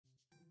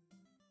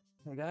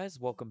Hey guys,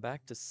 welcome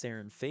back to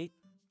Serin Fate.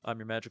 I'm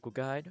your magical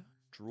guide,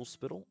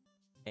 DroolSpittle,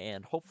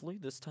 and hopefully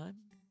this time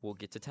we'll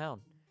get to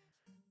town.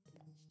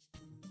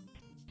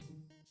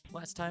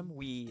 Last time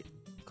we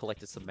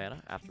collected some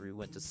mana after we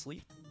went to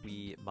sleep.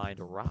 We mined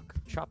a rock,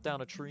 chopped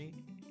down a tree,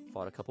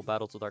 fought a couple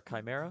battles with our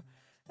chimera,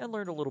 and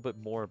learned a little bit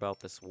more about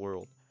this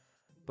world.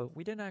 But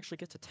we didn't actually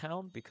get to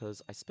town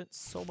because I spent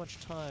so much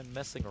time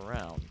messing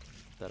around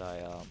that I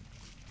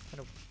kind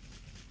of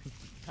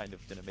kind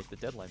of didn't make the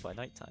deadline by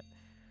nighttime.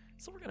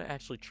 So we're gonna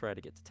actually try to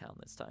get to town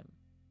this time.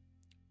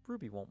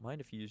 Ruby won't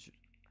mind if you use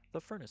the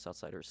furnace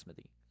outside her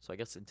smithy. So I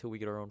guess until we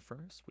get our own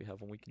furnace, we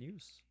have one we can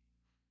use.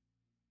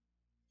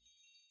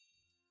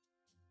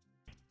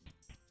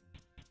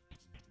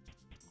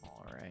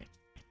 Alright.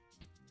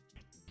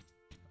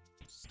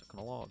 Stuck on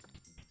a log.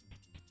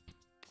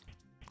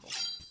 Cool.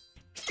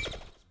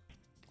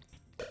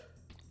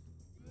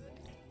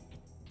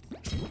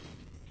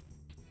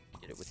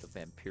 Get it with the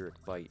vampiric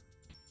bite.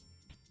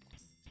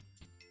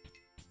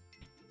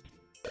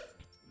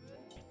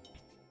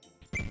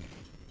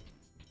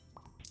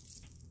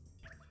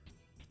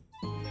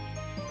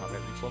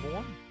 Combat reach level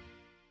 1.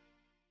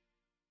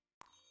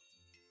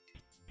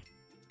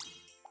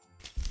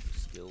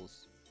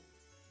 Skills.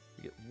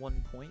 We get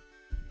 1 point.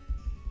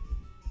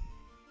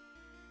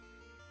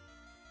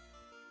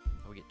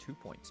 Oh, we get 2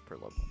 points per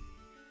level.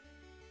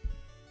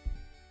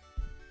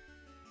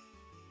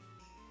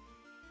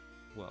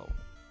 Well,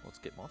 let's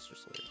get Monster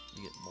Slayer.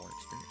 You get more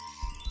experience.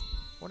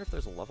 I wonder if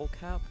there's a level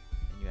cap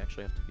and you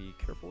actually have to be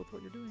careful with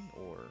what you're doing,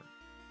 or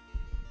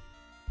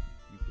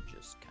you could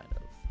just kind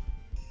of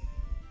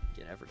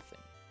get everything.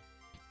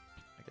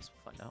 I guess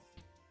we'll find out.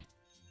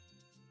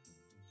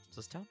 Is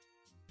this town?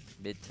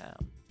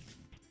 Midtown.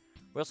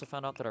 We also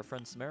found out that our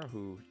friend Samara,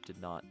 who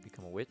did not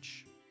become a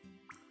witch,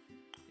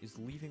 is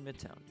leaving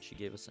Midtown. She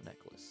gave us a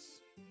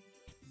necklace.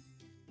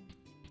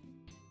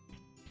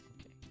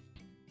 Okay.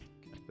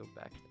 Can I go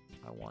back?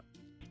 I want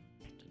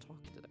to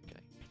talk to that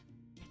guy.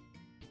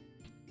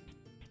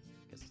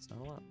 Guess it's not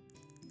allowed.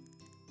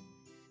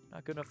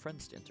 Not good enough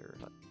friends to enter her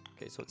hut.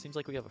 Okay, so it seems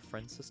like we have a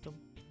friend system.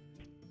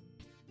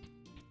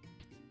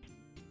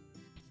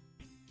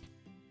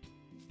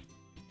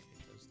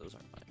 Because those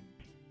aren't mine.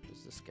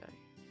 Who's this guy?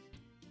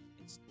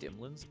 It's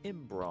Dimlin's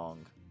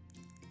Imbrong.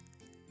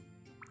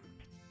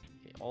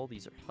 Okay, all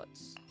these are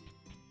huts.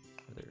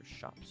 Are there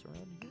shops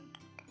around here?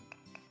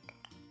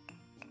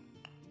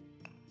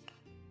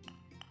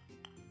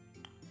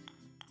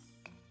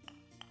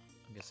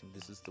 I'm guessing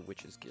this is the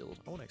Witches Guild.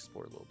 I want to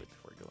explore a little bit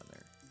before I go in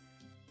there.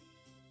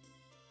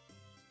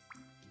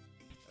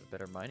 Got a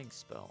better mining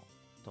spell.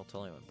 Don't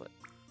tell anyone, but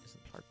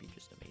isn't Heartbeat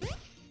just amazing?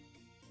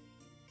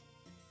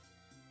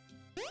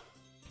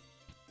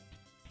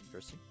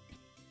 Interesting.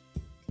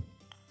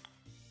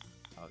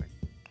 Okay.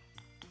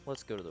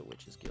 Let's go to the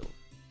Witches Guild,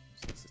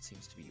 since it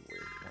seems to be where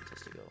it wants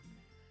us to go.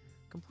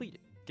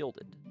 Completed.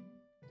 Gilded.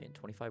 Gain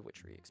 25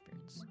 witchery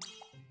experience.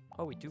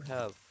 Oh, we do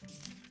have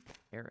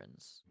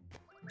errands.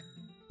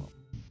 Well,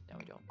 now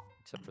we don't.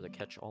 Except for the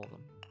catch all of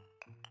them.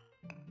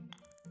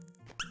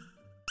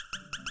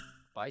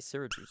 Buy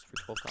Sarah juice for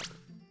 12 copper.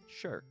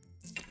 Sure.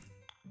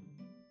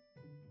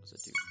 What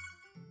does it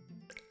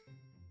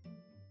do?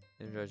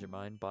 Energize your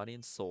mind, body,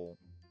 and soul.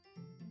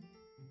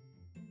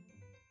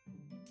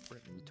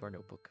 Right into our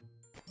notebook.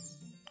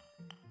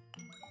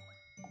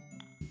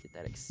 Get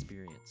that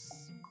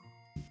experience.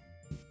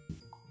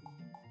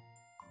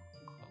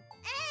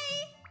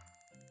 Hey!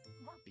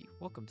 Harpy,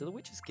 welcome to the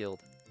Witches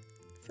Guild.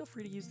 Feel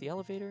free to use the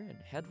elevator and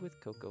head with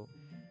Coco.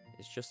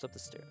 It's just up the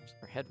stairs.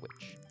 Or head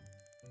witch.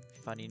 If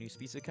you find any new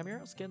species that come here,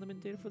 I'll scan them in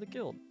data for the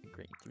guild and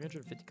grant you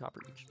 350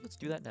 copper each. Let's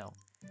do that now.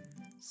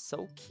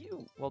 So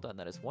cute. Well done.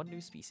 That is one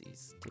new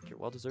species. Take your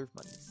well-deserved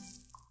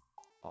monies.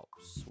 Oh,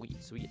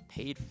 sweet. So we get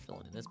paid for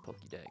filling in this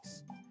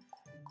Pokédex.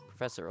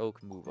 Professor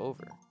Oak, move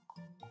over.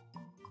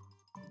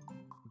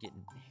 I'm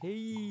getting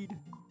paid.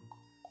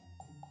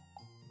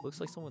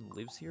 Looks like someone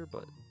lives here,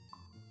 but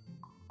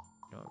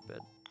you know, I bet.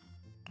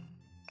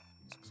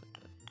 This looks like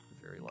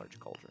a very large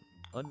cauldron.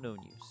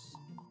 Unknown use.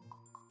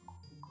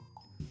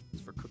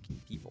 It's for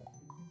cooking people.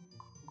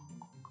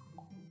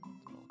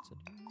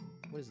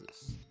 What is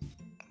this?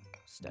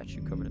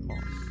 Statue covered in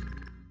moss.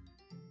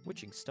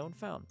 Witching stone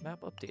found.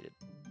 Map updated.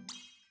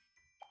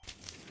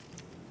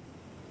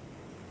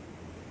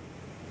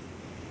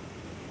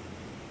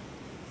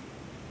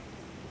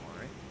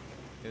 Alright.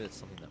 Maybe that's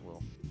something that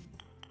we'll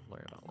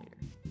learn about later.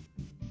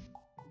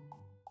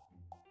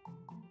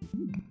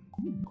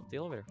 The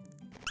elevator.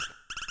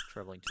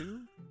 Traveling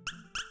to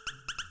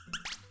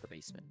the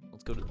basement.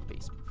 Let's go to the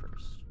basement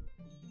first.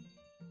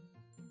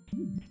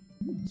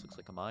 This looks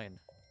like a mine.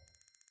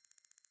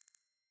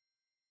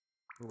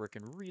 We're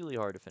working really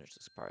hard to finish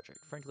this project.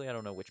 Frankly, I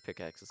don't know which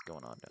pickaxe is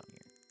going on down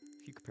here.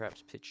 If you could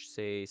perhaps pitch,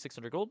 say,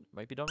 600 gold, it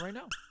might be done right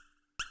now.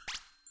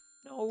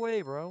 No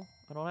way, bro.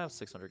 I don't have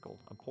 600 gold.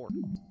 I'm poor.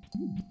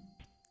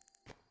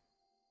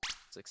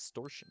 It's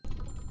extortion.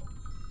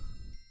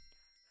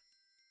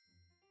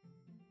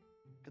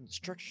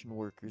 Construction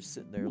workers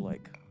sitting there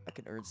like, I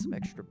can earn some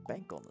extra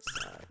bank on the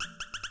side.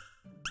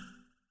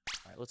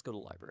 let's go to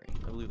the library.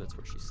 I believe that's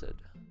where she said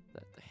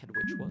that the head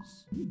witch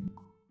was.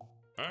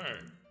 Hey.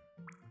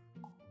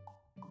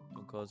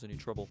 Don't cause any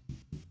trouble.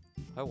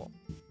 I won't.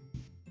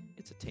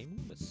 It's a tame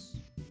Loomis.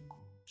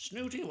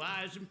 Snooty,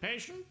 wise, and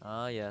patient?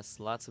 Ah yes,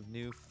 lots of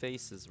new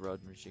faces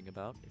rummaging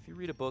about. If you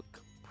read a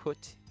book,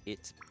 put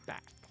it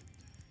back.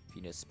 If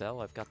you need a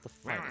spell, I've got the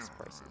finest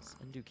prices.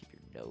 And do keep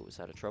your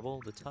nose out of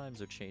trouble. The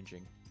times are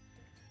changing.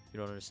 You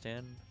don't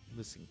understand?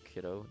 Listen,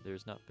 kiddo,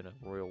 there's not been a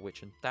royal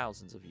witch in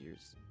thousands of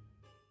years.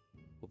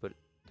 Well, but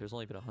there's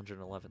only been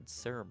 111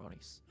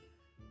 ceremonies,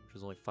 which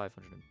was only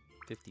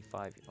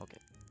 555 years. Okay.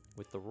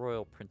 With the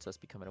royal princess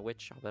becoming a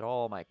witch, I'll bet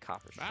all my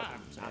coppers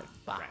shoveled.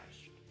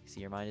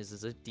 See, your mind is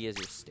as empty as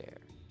your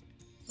stare.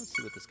 Let's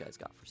see what this guy's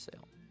got for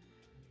sale.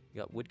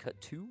 You got woodcut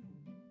 2?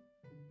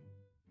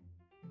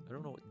 I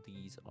don't know what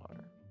these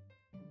are.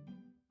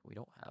 We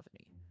don't have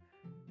any.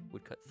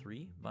 Woodcut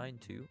 3, mine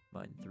 2,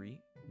 mine 3,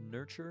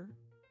 nurture,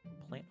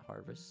 plant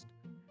harvest,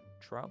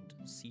 trout,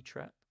 sea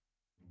trap,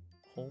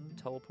 home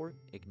teleport,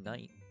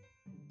 ignite.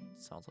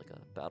 Sounds like a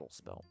battle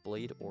spell.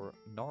 Blade aura,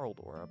 gnarled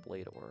aura,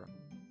 blade aura,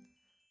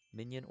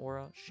 minion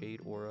aura,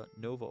 shade aura,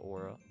 nova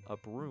aura, a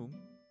broom,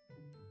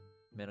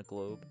 mana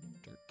globe,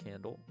 dirt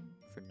candle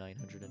for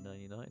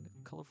 999,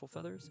 colorful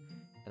feathers,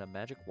 and a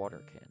magic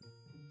water can.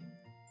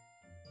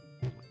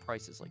 With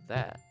prices like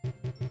that,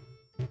 can't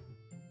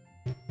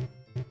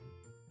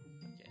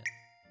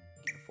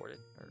afford it.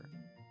 Or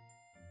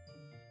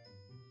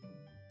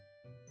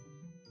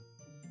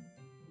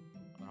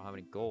I don't have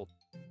any gold.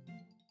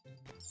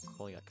 I've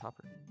only got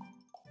copper.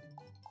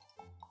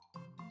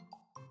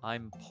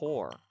 I'm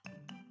poor.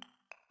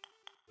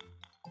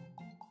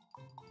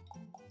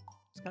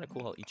 It's kind of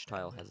cool how each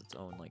tile has its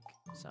own, like,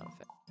 sound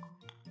effect.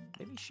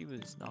 Maybe she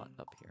was not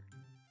up here.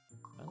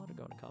 Am I allowed to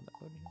go into combat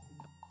mode here?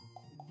 No.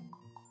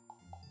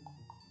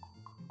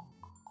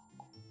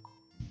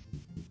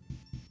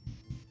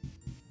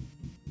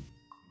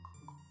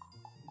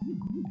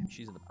 Maybe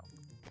she's in the mountain.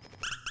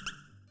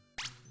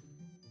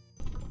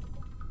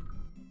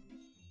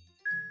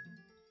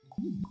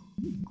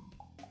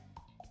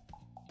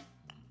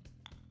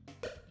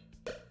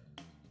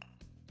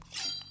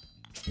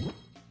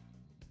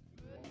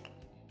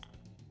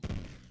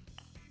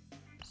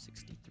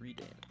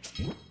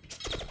 Damage.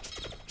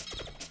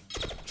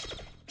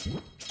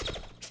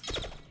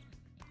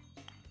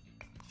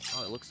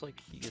 Oh, it looks like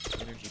he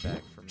gets energy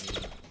back from me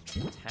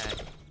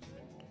attacking.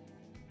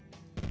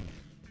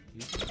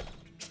 Using it?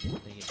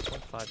 Then he gets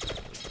 0.5 back for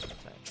an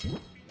attack.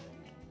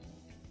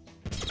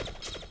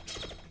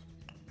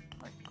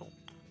 Alright, cool.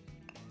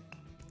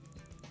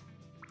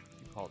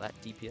 You call that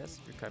DPS?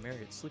 If your Chimera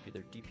gets sleepy,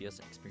 their DPS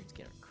and experience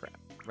gain are crap.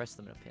 Rest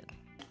them in a pin.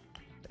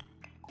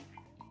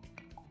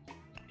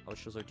 Oh, it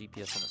shows our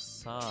DPS on the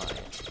side.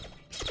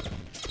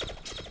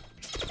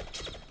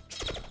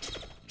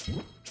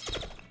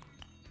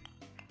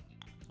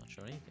 Not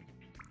showing anything.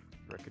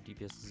 Record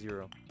DPS is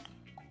 0.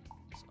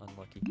 It's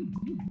unlucky.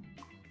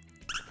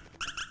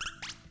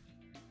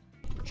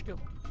 Where'd she go?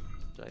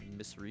 Did I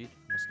misread?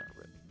 Must not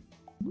read.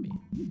 Let me...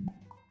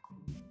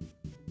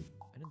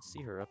 I didn't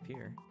see her up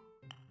here.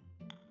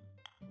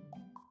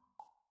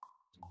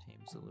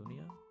 Tame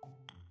Zelunia.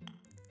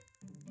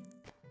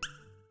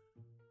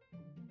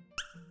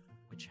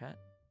 Hat.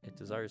 It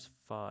desires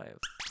 5,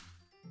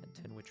 and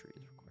 10 witchery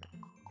is required.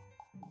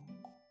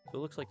 So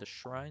it looks like the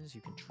shrines,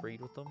 you can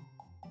trade with them,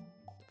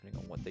 depending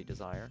on what they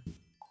desire.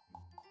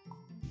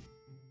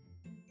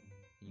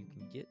 You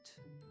can get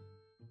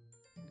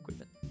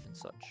equipment and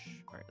such.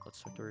 Alright,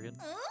 let's talk to her again.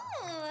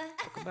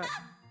 Welcome back.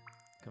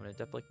 Coming to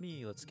depth like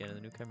me, let's scan in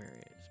the new Chimera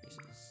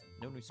species.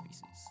 No new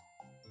species.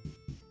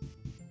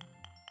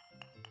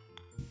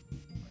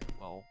 Alright,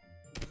 well,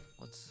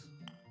 let's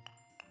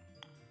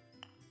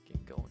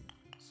get going.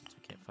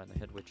 Find the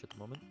head witch at the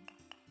moment.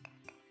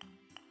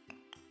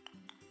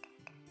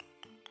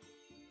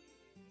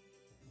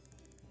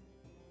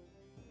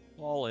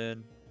 All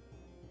in.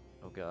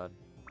 Oh god.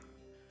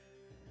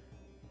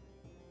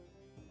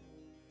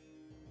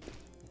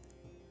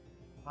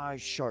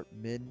 Eyes sharp,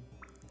 men.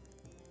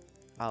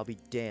 I'll be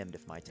damned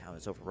if my town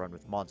is overrun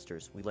with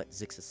monsters. We let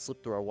Zixus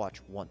slip through our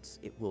watch once.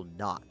 It will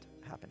not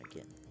happen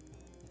again.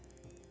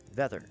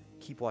 Vether,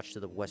 keep watch to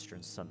the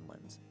western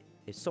sunlands.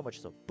 If so much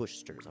as a bush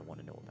stirs, I want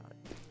to know about it.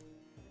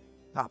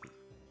 Copy.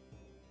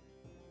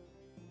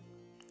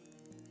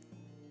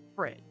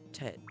 Fred,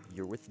 Ted,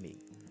 you're with me.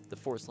 The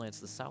forest lands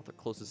to the south are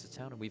closest to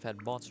town, and we've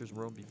had monsters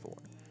roam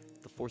before.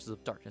 If the forces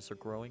of darkness are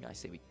growing, I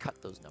say we cut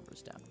those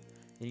numbers down.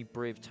 Any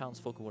brave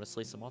townsfolk who want to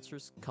slay some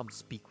monsters, come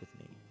speak with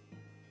me.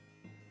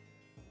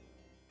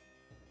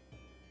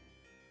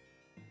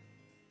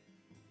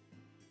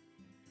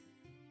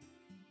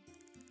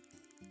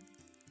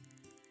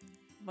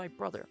 My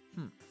brother,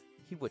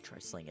 he would try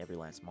slaying every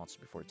last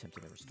monster before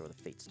attempting to restore the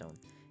Fate Stone.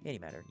 Any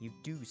matter, you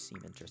do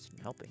seem interested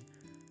in helping.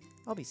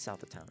 I'll be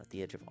south of town at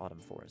the edge of Autumn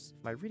Forest.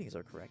 If my readings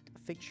are correct, a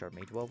Fate Shard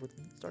may dwell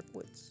within its dark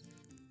woods.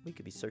 We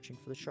could be searching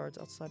for the shards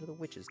outside of the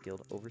Witches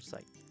Guild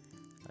oversight.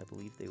 I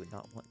believe they would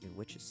not want new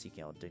witches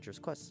seeking out dangerous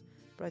quests.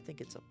 but I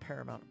think it's of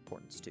paramount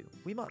importance too.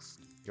 We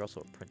must. You're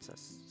also a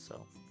princess,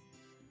 so...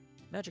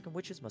 Magic and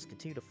witches must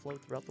continue to flow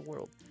throughout the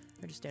world.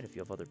 I understand if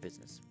you have other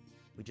business.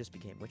 We just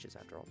became witches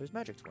after all. There's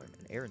magic to learn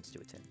and errands to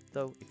attend.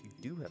 Though, if you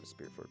do have a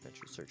spirit for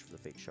adventure, search for the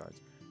Fate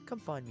Shards. Come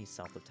find me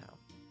south of town.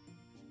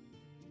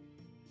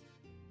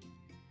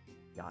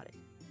 Got it.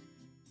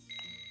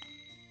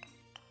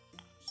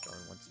 Star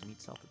wants to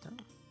meet south of town.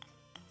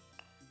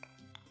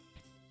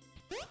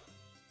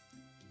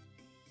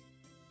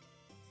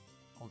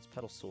 Oh, this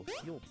pedal soul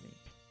healed me.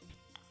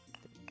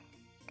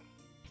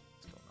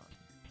 What's going on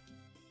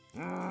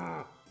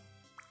here?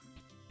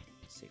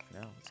 Safe for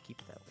now. Let's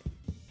keep it that way.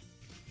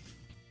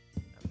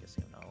 I'm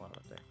guessing I'm not allowed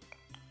up there.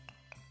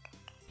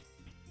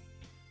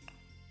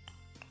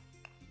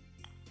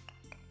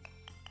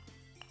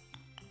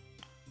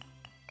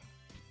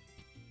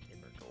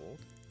 Inner gold.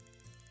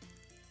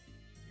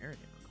 Here, inner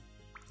gold.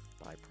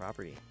 Buy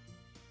property.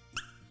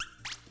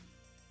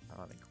 I don't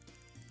have any coal.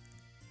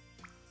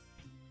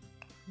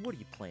 What are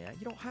you playing at?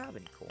 You don't have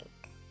any coal.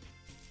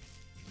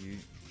 You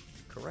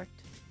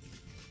correct?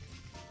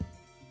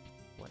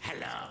 What?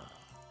 Hello.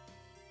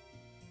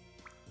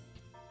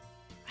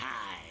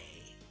 Hi.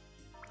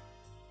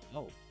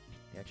 Oh,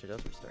 it actually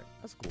does restart.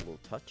 That's a cool little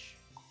touch.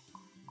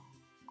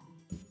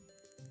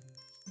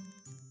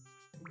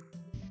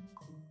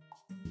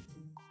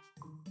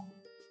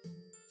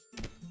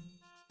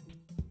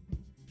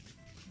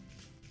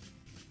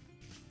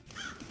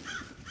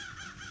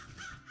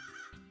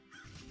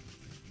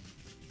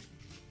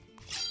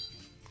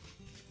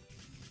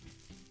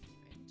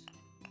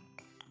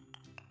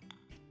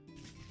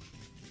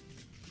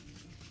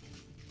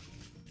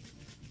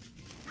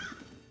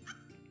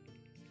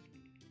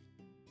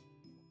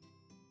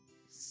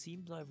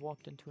 Seems I've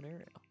walked into an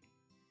area.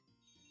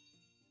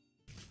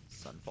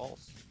 Sun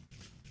falls.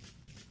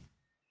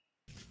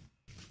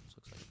 This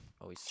looks like...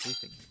 Oh, he's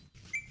sleeping.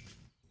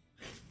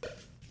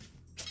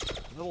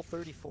 Level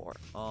 34.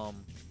 I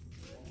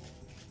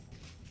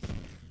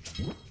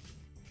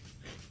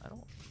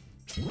don't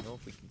know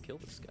if we can kill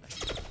this guy.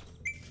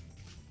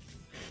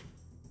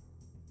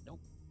 Nope.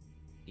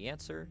 The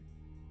answer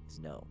is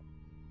no.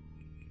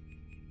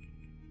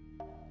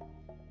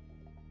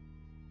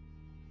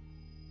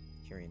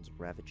 Tyrian's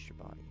ravaged your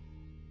body.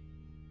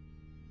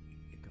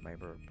 Your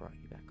Chimera brought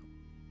you back home.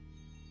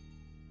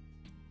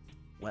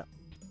 Well.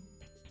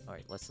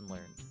 Alright, lesson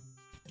learned.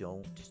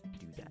 Don't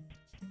do that.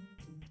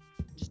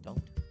 Just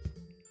don't.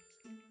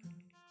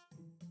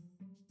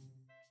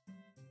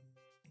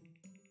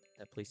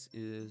 That place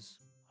is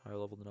higher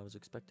level than I was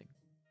expecting.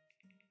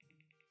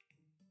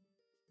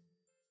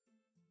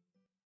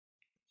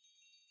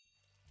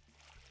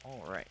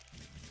 Alright.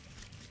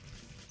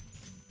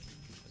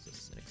 Is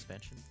this an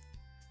expansion?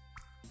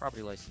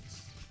 Property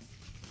license.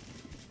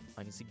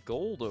 I can see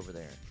gold over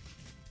there.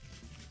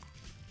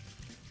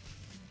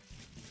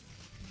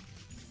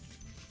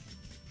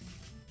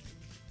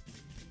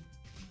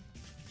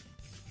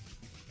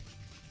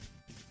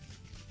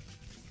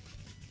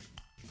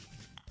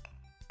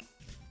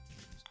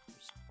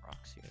 There's some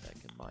rocks here that I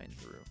can mine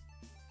through.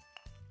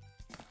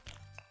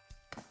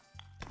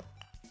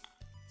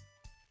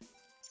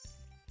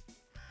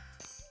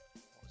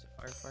 What was it?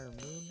 Fire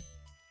Moon?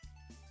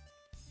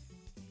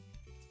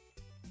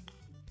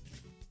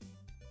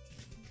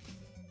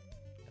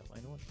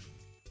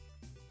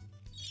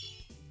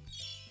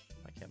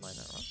 I can't mine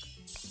that rock.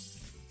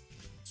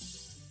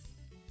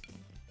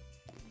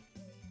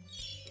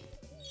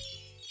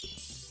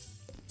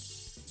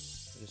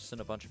 I just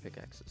sent a bunch of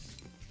pickaxes.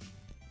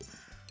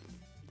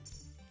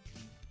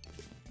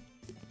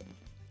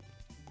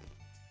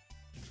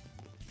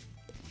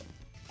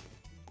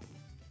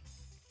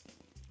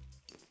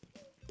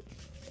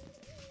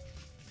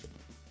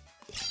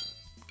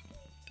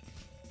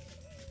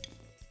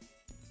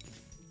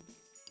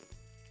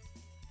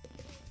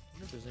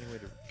 I wonder if there's any way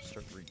to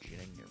start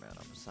regenerating your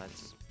mana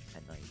besides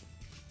at night.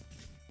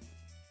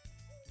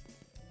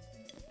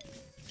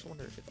 Just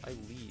wonder if I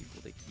leave,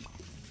 will they keep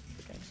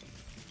pickaxing?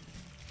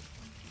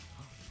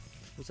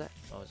 What's that?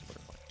 Oh, it's a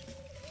butterfly.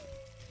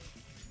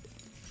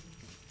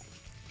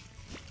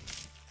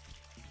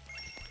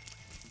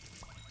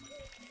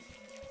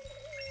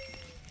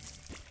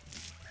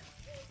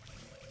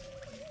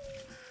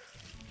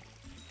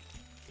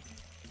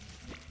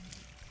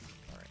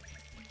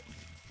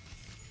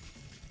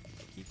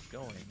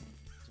 Going. Is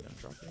it gonna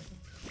drop anything?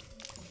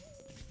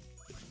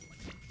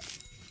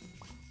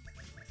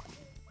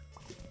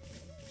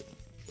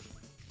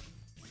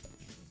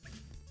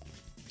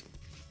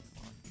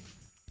 Come on.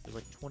 There's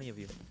like 20 of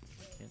you.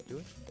 Can't do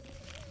it?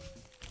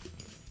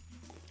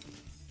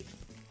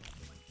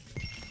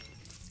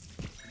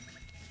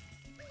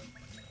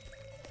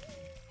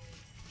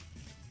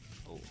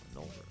 Oh, an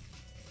over.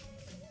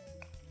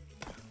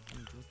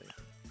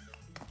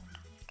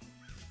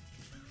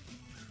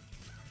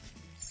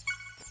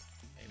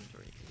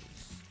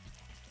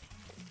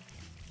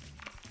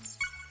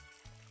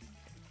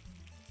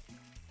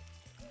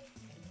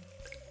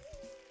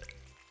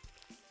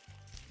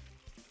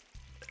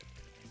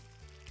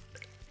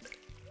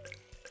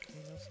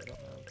 I don't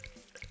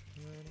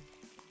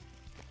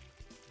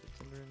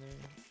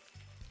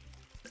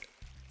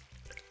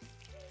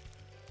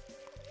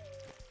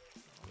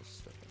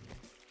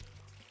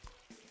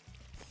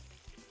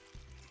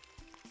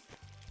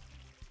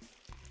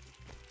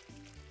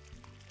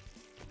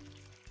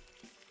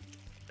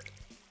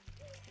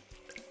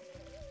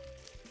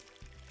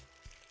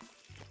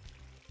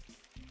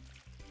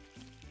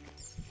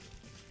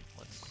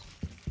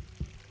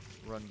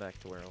run back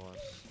to where I was.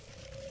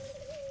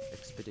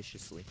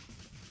 Expeditiously.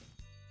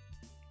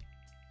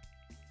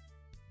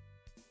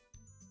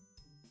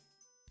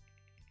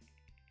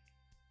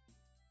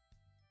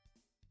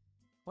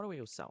 Why don't we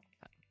go south?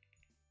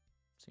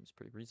 Seems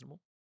pretty reasonable.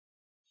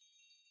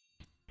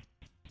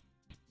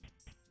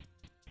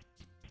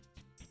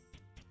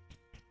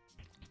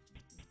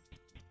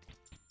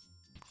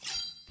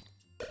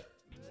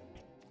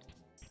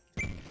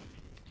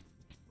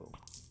 Whoa.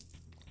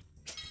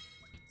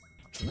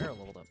 Chimera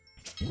leveled up.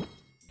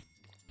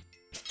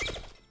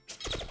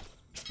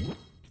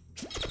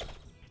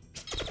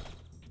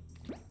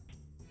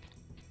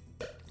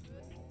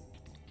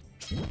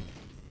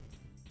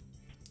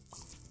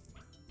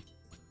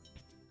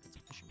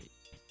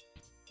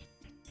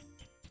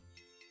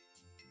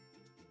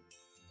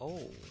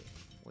 Oh,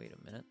 wait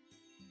a minute.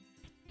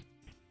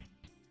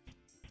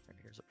 Right,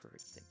 here's a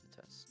perfect thing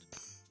to test.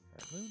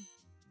 Alright, moon.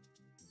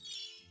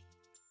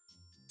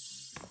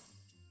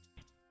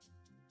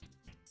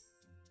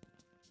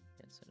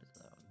 Can't send it to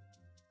that one.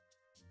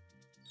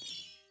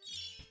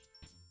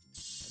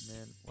 And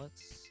then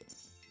let's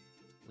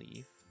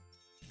leave.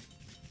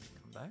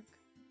 Come back.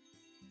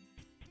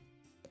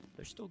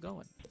 They're still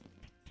going.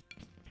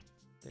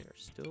 They are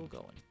still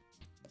going.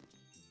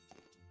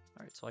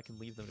 Alright, so I can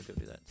leave them to go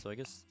do that. So I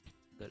guess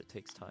that it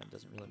takes time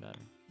doesn't really matter.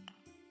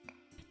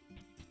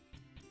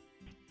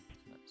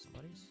 Is that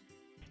somebody's?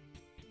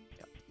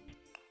 Yeah.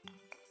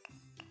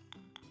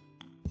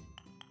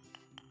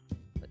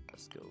 Let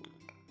us go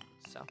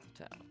south of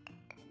town.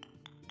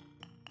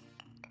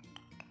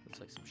 Looks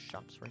like some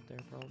shops right there,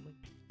 probably.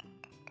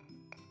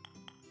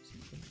 See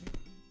anything here?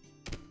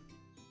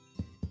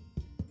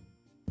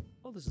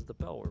 Oh, this is the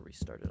bell where we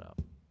started out.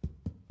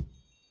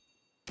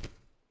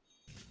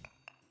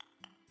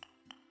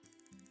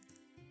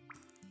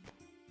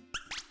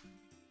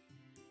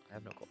 I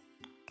have no goal.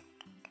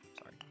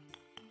 Sorry.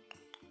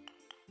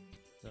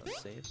 Is that a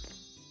save?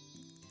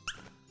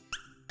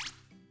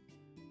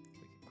 We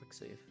can quick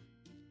save.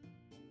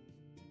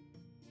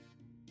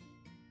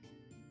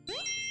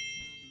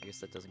 I guess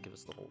that doesn't give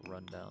us the whole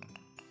rundown.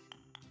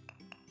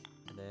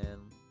 And then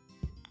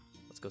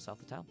let's go south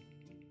of town.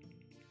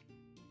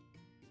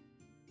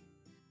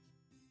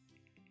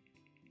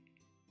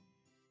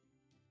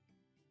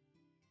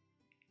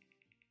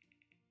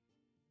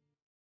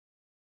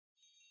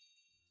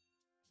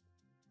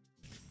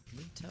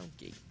 Midtown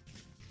Gate.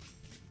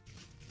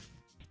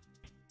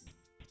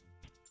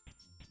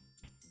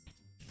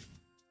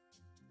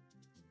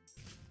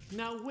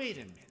 Now wait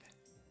a minute.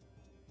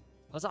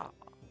 Huzzah!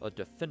 A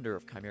defender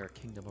of Chimera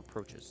Kingdom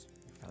approaches.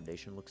 Your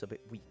foundation looks a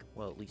bit weak.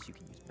 Well, at least you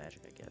can use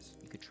magic, I guess.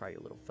 You could try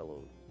your little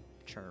fellow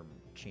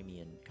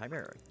Chamian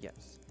Chimera,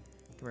 yes.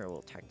 Chimera will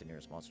attack the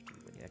nearest monster to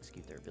you when you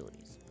execute their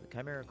abilities. With the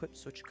Chimera equipped,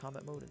 switch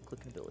combat mode and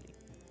click an ability.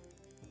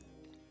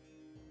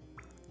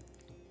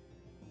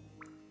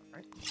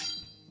 Alright.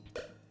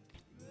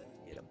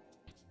 Hit him.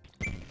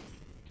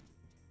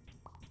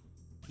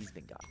 He's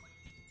been got.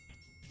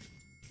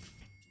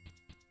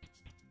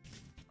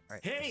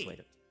 Alright, hey! persuade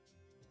him.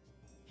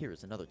 Here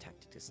is another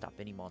tactic to stop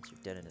any monster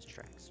dead in its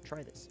tracks.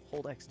 Try this.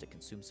 Hold X to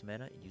consume some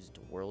mana and use it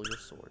to whirl your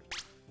sword.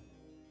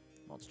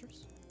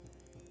 Monsters?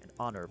 An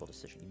honorable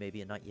decision. You may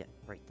be a knight yet.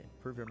 Right then.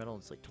 Prove your mettle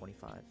and slay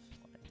 25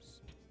 slimes.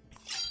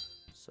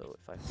 So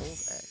if I hold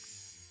X...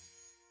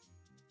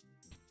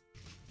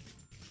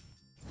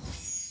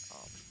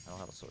 I don't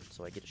have a sword,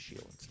 so I get a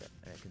shield instead.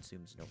 And it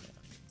consumes no mana.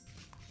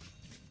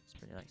 It's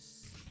pretty nice.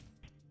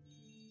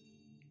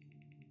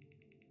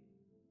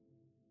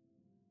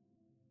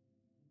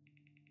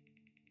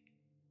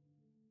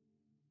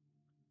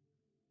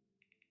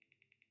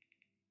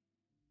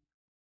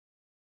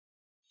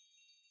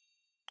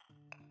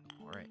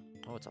 Alright.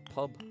 Oh, it's a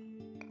pub.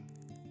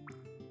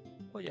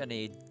 What you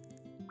need?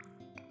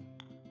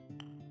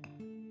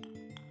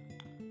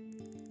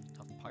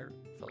 Tough pirate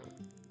fellow.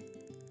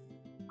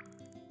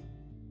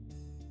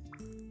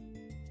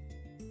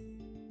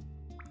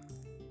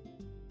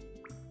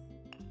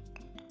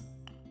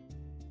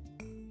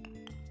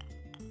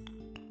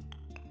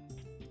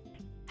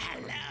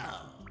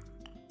 Hello.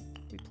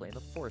 We play in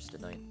the forest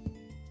tonight.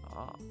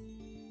 Ah.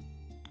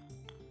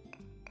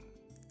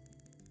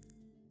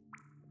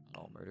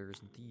 All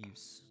murderers and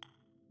thieves.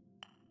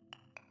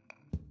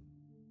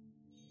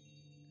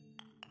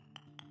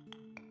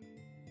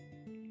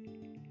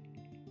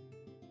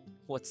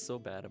 What's so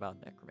bad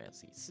about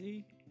necromancy?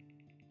 See?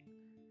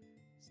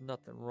 There's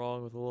nothing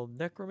wrong with a little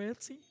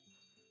necromancy.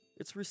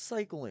 It's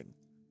recycling.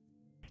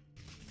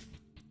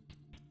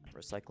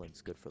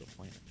 Recycling's good for the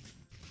planet.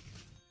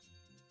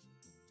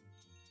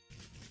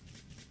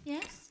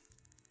 Yes?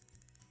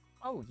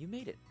 Oh, you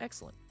made it.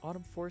 Excellent.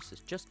 Autumn Forest is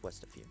just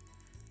west of here.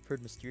 I've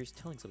heard mysterious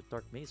tellings of a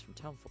dark maze from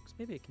town folks.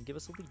 Maybe it can give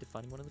us a lead to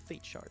finding one of the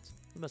Fate shards.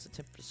 We must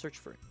attempt to search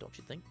for it, don't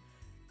you think?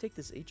 Take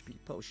this HP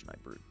potion I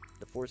brewed.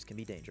 The forest can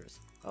be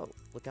dangerous. Oh,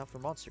 look out for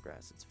monster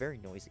grass. It's very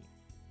noisy.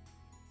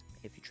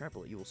 If you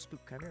trample it, you will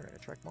spook Chimera and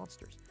attract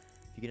monsters.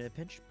 If you get in a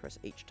pinch, press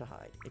H to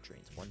hide. It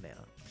drains 1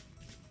 mana.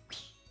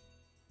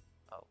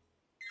 Oh.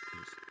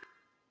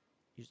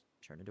 You just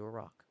turned into a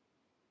rock.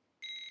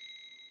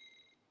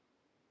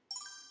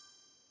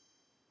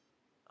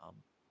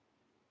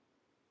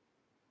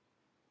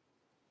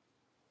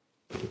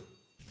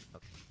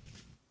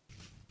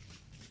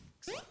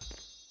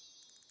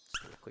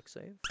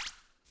 save.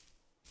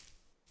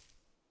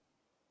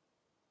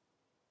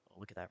 Oh,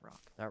 look at that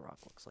rock. That rock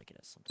looks like it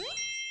has something.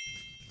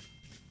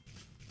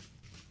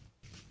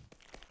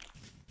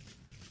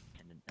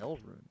 And an L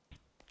rune.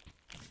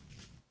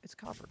 It's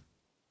copper.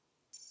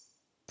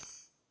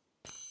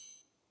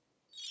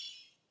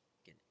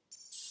 Get it.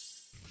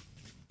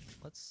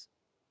 Let's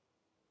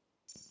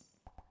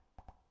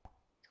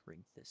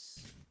drink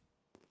this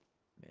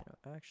mana.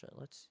 Actually,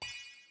 let's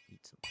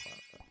eat some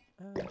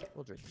flour.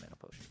 We'll drink the mana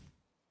potion.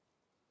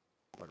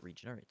 But it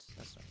regenerates.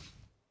 That's nice.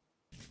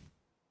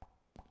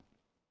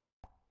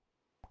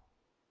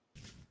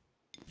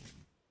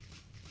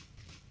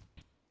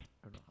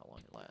 I don't know how long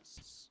it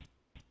lasts.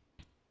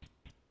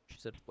 She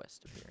said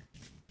west of here.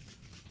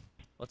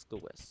 Let's go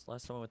west.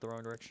 Last time I went the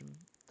wrong direction,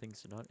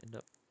 things did not end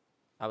up.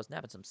 I was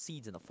nabbing some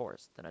seeds in the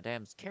forest, then a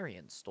damn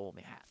carrion stole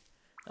me hat.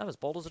 I'm as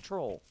bold as a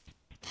troll.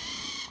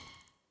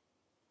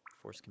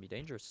 Forest can be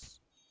dangerous.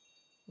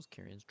 Those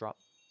carrions drop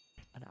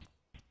an apple.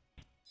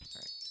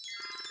 Alright.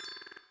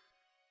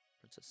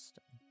 Princess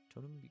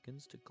Totem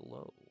begins to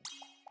glow.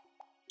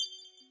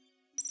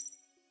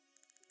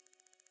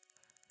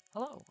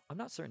 Hello, I'm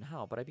not certain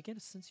how, but I began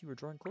to sense you were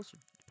drawing closer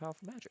to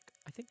powerful magic.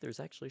 I think there's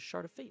actually a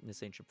shard of fate in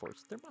this ancient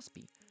forest. There must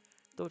be.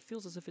 Though it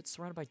feels as if it's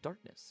surrounded by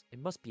darkness. It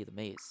must be the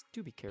maze.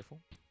 Do be careful.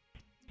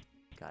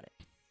 Got it.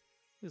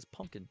 This is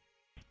pumpkin.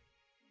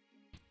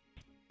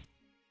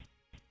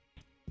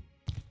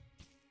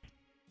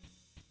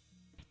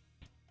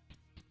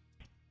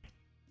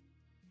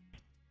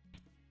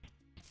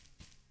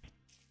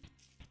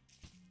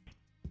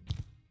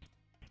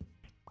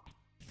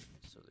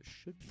 So there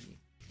should be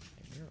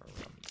a mirror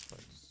around these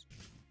parts.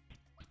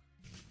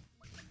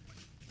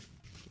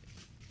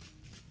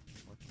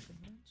 More pumpkin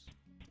rooms?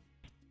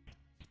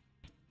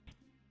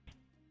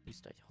 At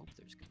least I hope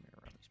there's a mirror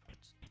around these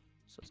parts.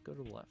 So let's go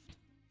to the left.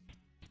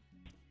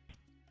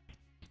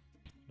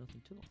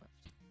 Nothing to the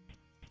left.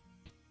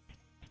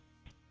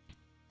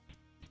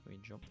 We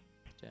jump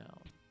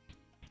down.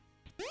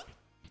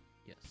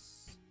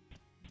 Yes.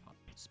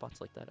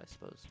 Spots like that, I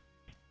suppose.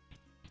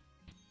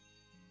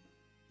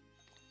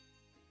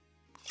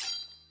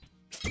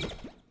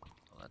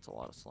 Oh, that's a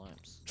lot of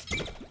slimes.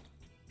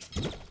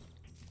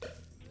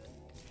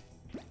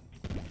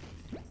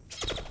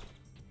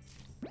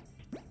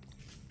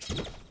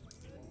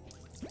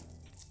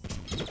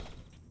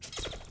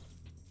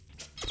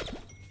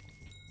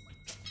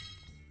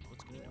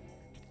 What's going on?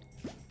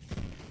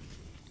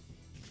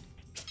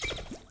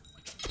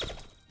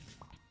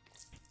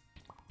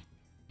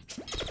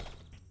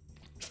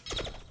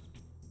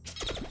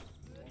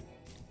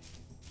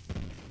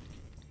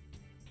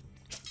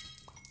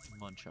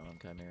 Munch on him,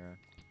 Chimera.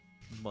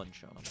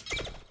 Munch on him.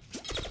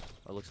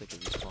 Oh, it looks like it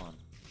respawned.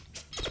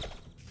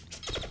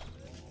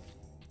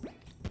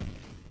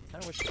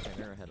 Kinda wish the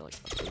Chimera had like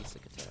a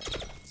basic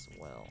attack as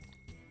well.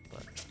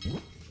 But I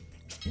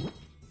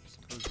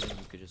suppose then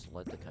you could just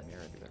let the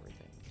Chimera do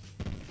everything.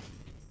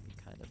 Be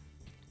kind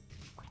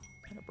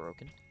of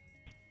broken.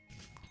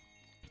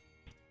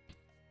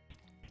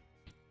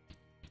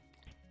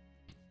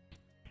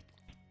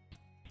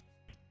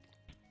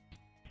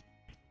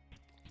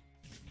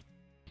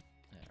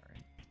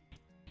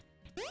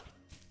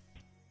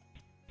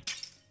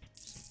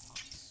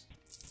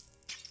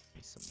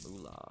 Some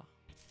moolah.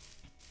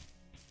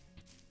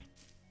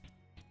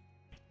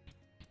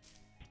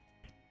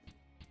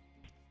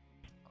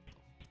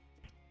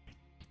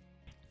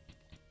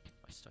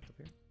 Am I stuck up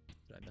here?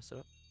 Did I mess it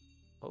up?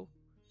 Oh,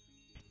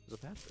 there's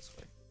a path this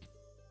way.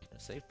 And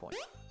a save point.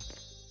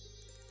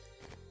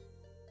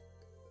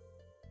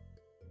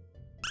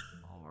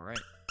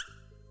 Alright.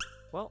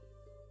 Well,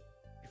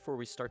 before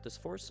we start this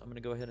force, I'm going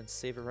to go ahead and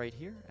save it right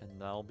here, and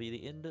that'll be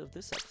the end of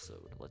this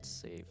episode. Let's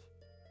save.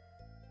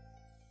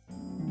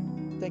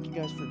 Thank you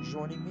guys for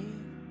joining me.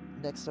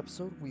 Next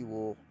episode, we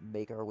will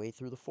make our way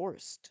through the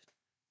forest.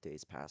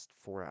 Days past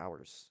 4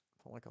 hours.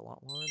 Felt like a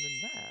lot longer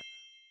than that.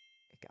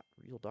 It got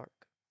real dark.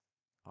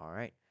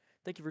 Alright.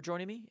 Thank you for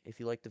joining me.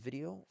 If you liked the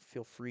video,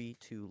 feel free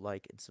to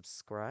like and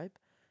subscribe.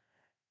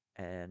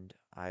 And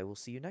I will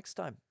see you next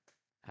time.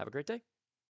 Have a great day.